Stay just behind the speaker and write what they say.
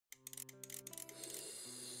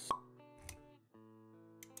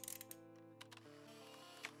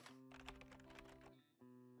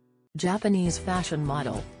Japanese fashion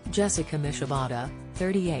model, Jessica Michibata,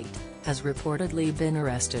 38, has reportedly been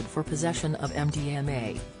arrested for possession of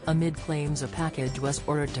MDMA, amid claims a package was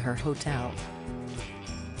ordered to her hotel.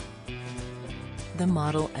 The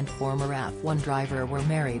model and former F1 driver were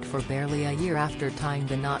married for barely a year after tying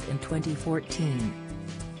the knot in 2014.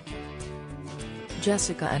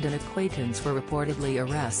 Jessica and an acquaintance were reportedly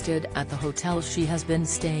arrested at the hotel she has been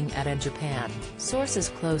staying at in Japan, sources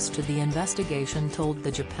close to the investigation told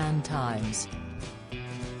the Japan Times.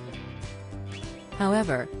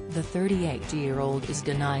 However, the 38-year-old is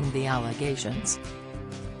denying the allegations.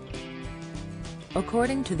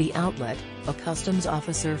 According to the outlet, a customs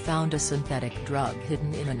officer found a synthetic drug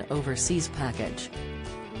hidden in an overseas package.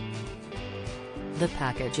 The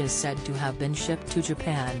package is said to have been shipped to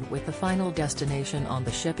Japan, with the final destination on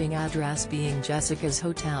the shipping address being Jessica's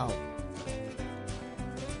hotel.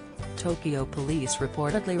 Tokyo police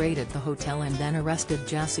reportedly raided the hotel and then arrested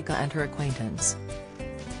Jessica and her acquaintance.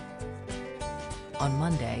 On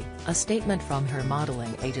Monday, a statement from her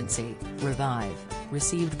modeling agency, Revive,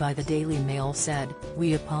 received by the Daily Mail said,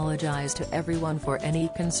 "We apologize to everyone for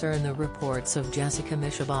any concern the reports of Jessica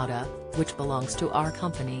Michibata, which belongs to our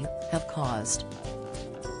company, have caused.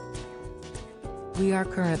 We are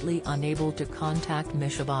currently unable to contact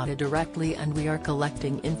Michibata directly and we are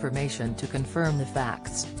collecting information to confirm the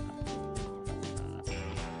facts.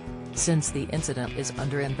 Since the incident is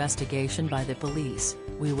under investigation by the police,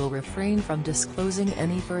 we will refrain from disclosing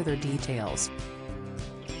any further details."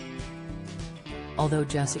 Although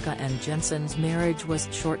Jessica and Jenson's marriage was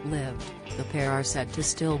short-lived, the pair are said to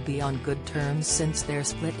still be on good terms since their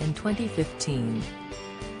split in 2015.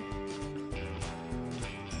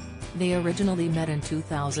 They originally met in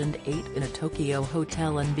 2008 in a Tokyo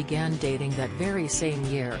hotel and began dating that very same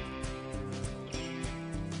year.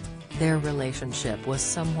 Their relationship was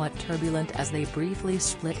somewhat turbulent as they briefly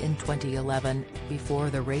split in 2011, before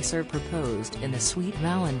the racer proposed in a sweet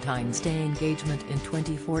Valentine's Day engagement in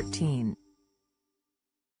 2014.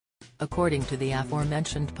 According to the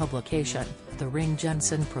aforementioned publication, the ring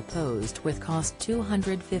Jenson proposed with cost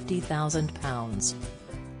 £250,000.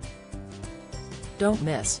 Don't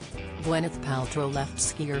miss: Gwyneth Paltrow left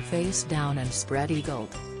skier face down and spread-eagled,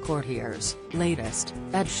 courtiers. Latest: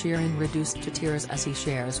 Ed Sheeran reduced to tears as he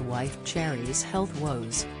shares wife Cherry's health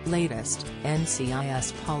woes. Latest: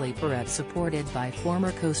 NCIS Polly Perrette supported by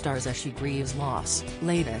former co-stars as she grieves loss.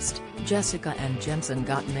 Latest: Jessica and Jenson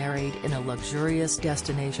got married in a luxurious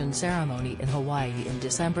destination ceremony in Hawaii in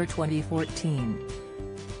December 2014.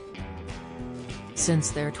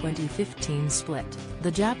 Since their 2015 split,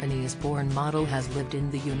 the Japanese-born model has lived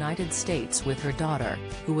in the United States with her daughter,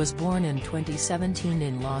 who was born in 2017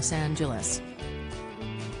 in Los Angeles.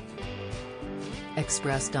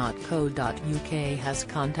 Express.co.uk has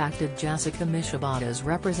contacted Jessica Michibata's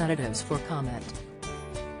representatives for comment.